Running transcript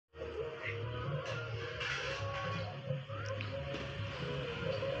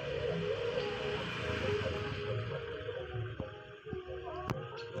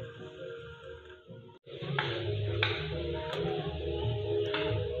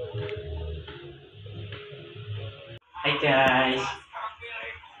Hi guys.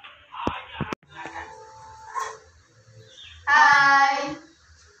 Hi.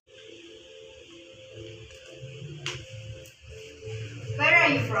 Where are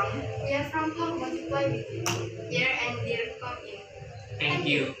you from? We are from home. Want to play with you? Here and there, come in. Thank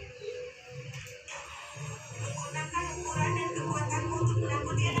you.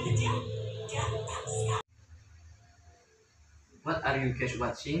 What are you guys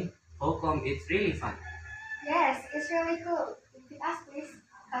watching? How come it's really fun? Yes, it's really cool. If you ask, please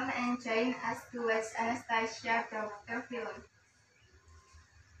come and join us to watch Anastasia doctor film.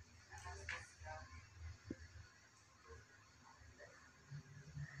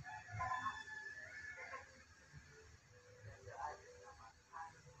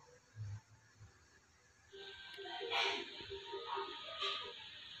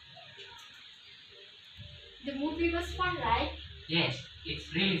 The movie was fun, right? Yes,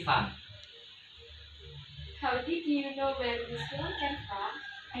 it's really fun. How did you know where this film came from?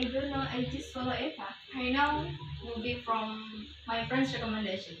 I don't know. I just follow Eva. I know movie from my friend's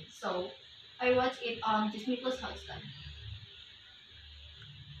recommendation, so I watched it on Disney Plus Hotstar.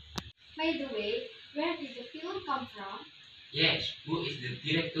 By the way, where did the film come from? Yes, who is the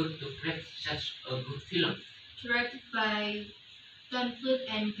director to create such a good film? Directed by Don Bluth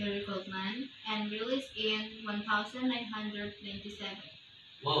and Gary Goldman, and released in 1997.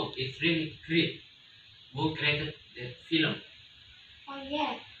 Wow, it's really great. Who created the film? Oh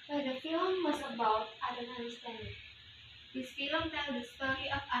yeah, well, the film was about, I don't understand it. This film tells the story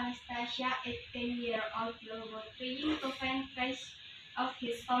of Anastasia, a 10-year-old girl trying to find trace of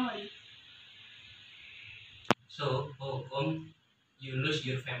his family. So, how come you lose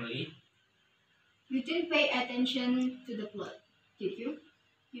your family? You didn't pay attention to the plot, did you?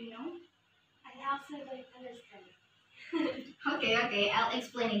 You know? I also don't understand. Okay, I'll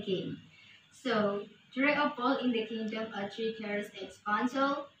explain again. So, during a ball in the kingdom, a tree carries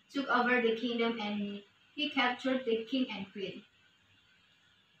ex-consul took over the kingdom and he captured the king and queen.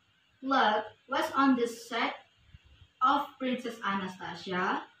 Luck was on the set of Princess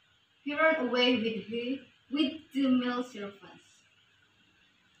Anastasia. He ran away with the male servants.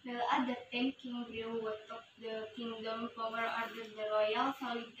 Well, at that time, King Grim took the kingdom power ordered the royal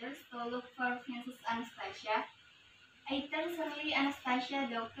soldiers to look for Princess Anastasia. After suddenly Anastasia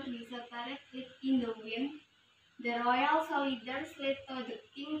doctor disappeared in the wind. The royal soldiers led to the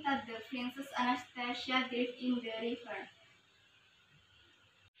king that the Princess Anastasia died in the river.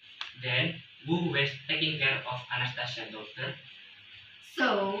 Then, who was taking care of Anastasia, doctor?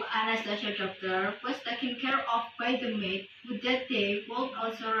 So, Anastasia doctor was taken care of by the maid who that day would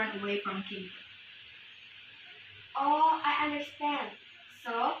also run away from king. Oh, I understand.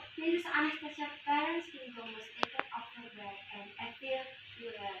 So, Princess Anastasia's parents' kingdom was taken over by an evil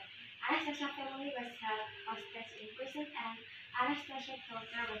ruler. Anastasia's family was held hostage in prison and Anastasia's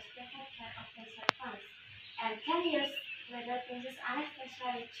daughter was taken care of by servants. And 10 years later, Princess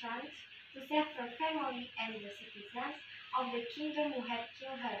Anastasia returned to save her family and the citizens of the kingdom who had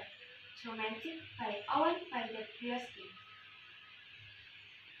killed her, tormented by owned by the previous king.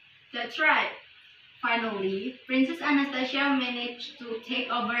 That's right. Finally, Princess Anastasia managed to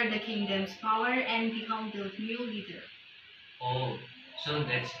take over the kingdom's power and become the new leader. Oh, so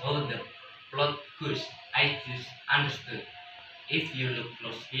that's how the plot goes. I just understood. If you look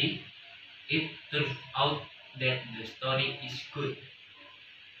closely, it turns out that the story is good.